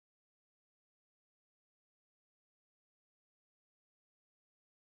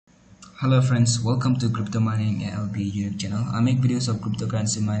Hello friends, welcome to Crypto Mining LP YouTube channel. I make videos of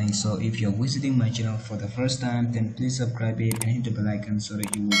cryptocurrency mining, so if you're visiting my channel for the first time, then please subscribe it and hit the bell icon so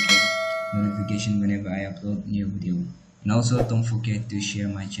that you will get notification whenever I upload new video. And also don't forget to share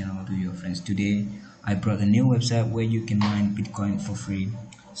my channel to your friends. Today I brought a new website where you can mine Bitcoin for free.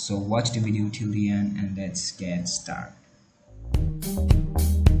 So watch the video till the end and let's get started.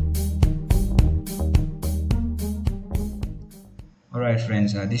 Alright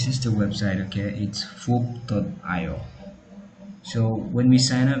friends, this is the website. Okay, it's foob.io. so when we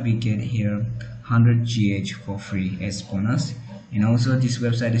sign up we get here 100 GH for free as bonus, and also this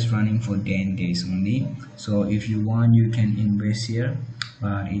website is running for 10 days only, so if you want you can invest here,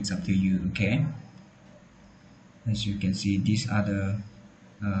 but it's up to you. Okay, as you can see, these are the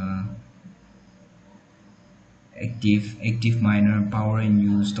active miner, power and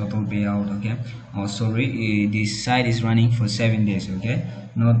use, total payout. Okay, oh sorry, this site is running for 7 days. Okay,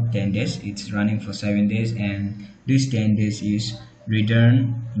 not 10 days, it's running for 7 days, and this 10 days is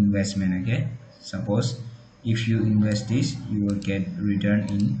return investment. Okay, suppose if you invest this you will get return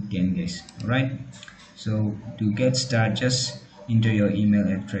in 10 days. All right, so to get started just enter your email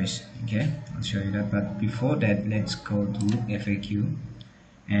address. Okay, I'll show you that, but before that let's go to FAQ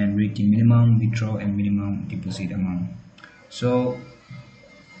and read the minimum withdraw and minimum deposit amount. So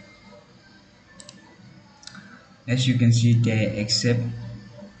as you can see, they accept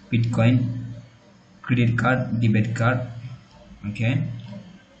Bitcoin, credit card, debit card. Okay,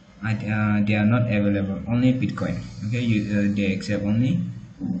 they are not available, only Bitcoin. Okay, they accept only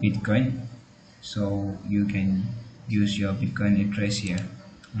Bitcoin, so you can use your Bitcoin address here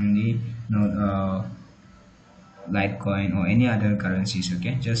only, not Litecoin or any other currencies.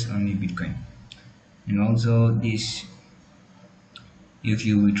 Okay, just only Bitcoin. And also this, if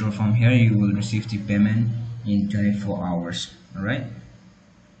you withdraw from here you will receive the payment in 24 hours. All right,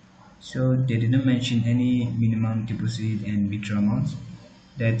 so they didn't mention any minimum deposit and withdrawal amounts.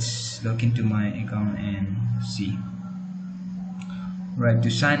 Let's log into my account and see. Right, to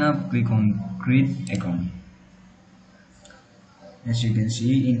sign up click on create account. As you can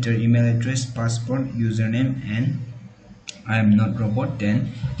see, enter email address, passport, username, and I am not robot,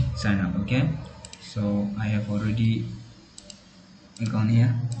 then sign up. Okay, so I have already account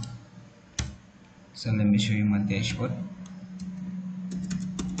here, so let me show you my dashboard.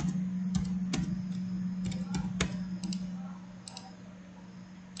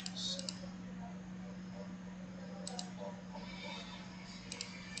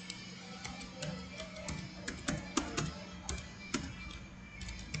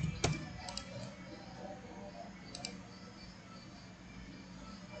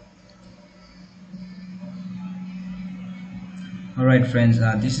 Alright friends,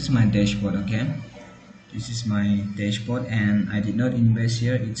 this is my dashboard. Okay, this is my dashboard, and I did not invest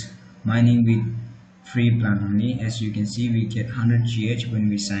here. It's mining with free plan only. As you can see, we get 100 GH when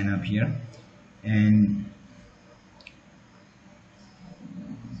we sign up here, and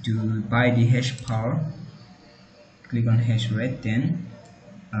to buy the hash power click on hash rate, then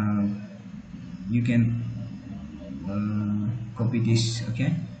you can copy this.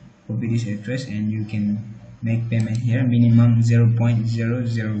 Okay, copy this address and you can make payment here. Minimum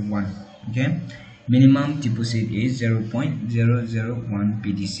 0.001. okay, minimum deposit is 0.001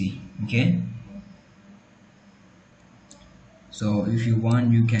 BTC. okay, so if you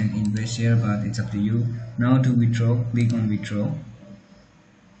want you can invest here, but it's up to you. Now to withdraw, click on withdraw.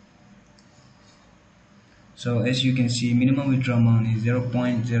 So as you can see, minimum withdrawal amount is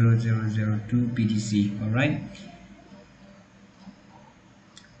 0.0002 BTC. all right,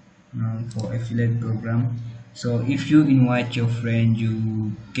 now for affiliate program, so if you invite your friend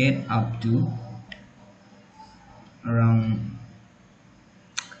you get up to around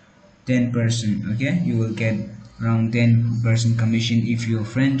 10%. okay, you will get around 10% commission if your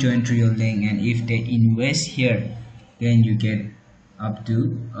friend join through your link, and if they invest here then you get up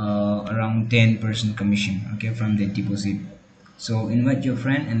to around 10% commission. okay, from the deposit. So invite your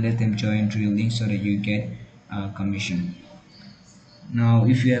friend and let them join through your link so that you get commission. Now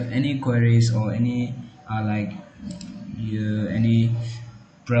if you have any queries or any any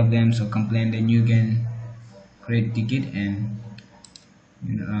problems or complaint, then you can create ticket and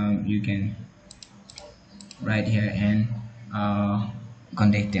you can write here and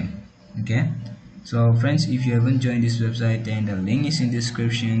contact them. okay, so friends, if you haven't joined this website, then the link is in the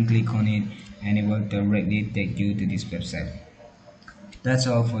description. Click on it and it will directly take you to this website. That's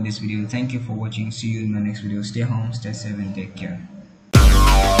all for this video. Thank you for watching. See you in my next video. Stay home, stay safe, and take care.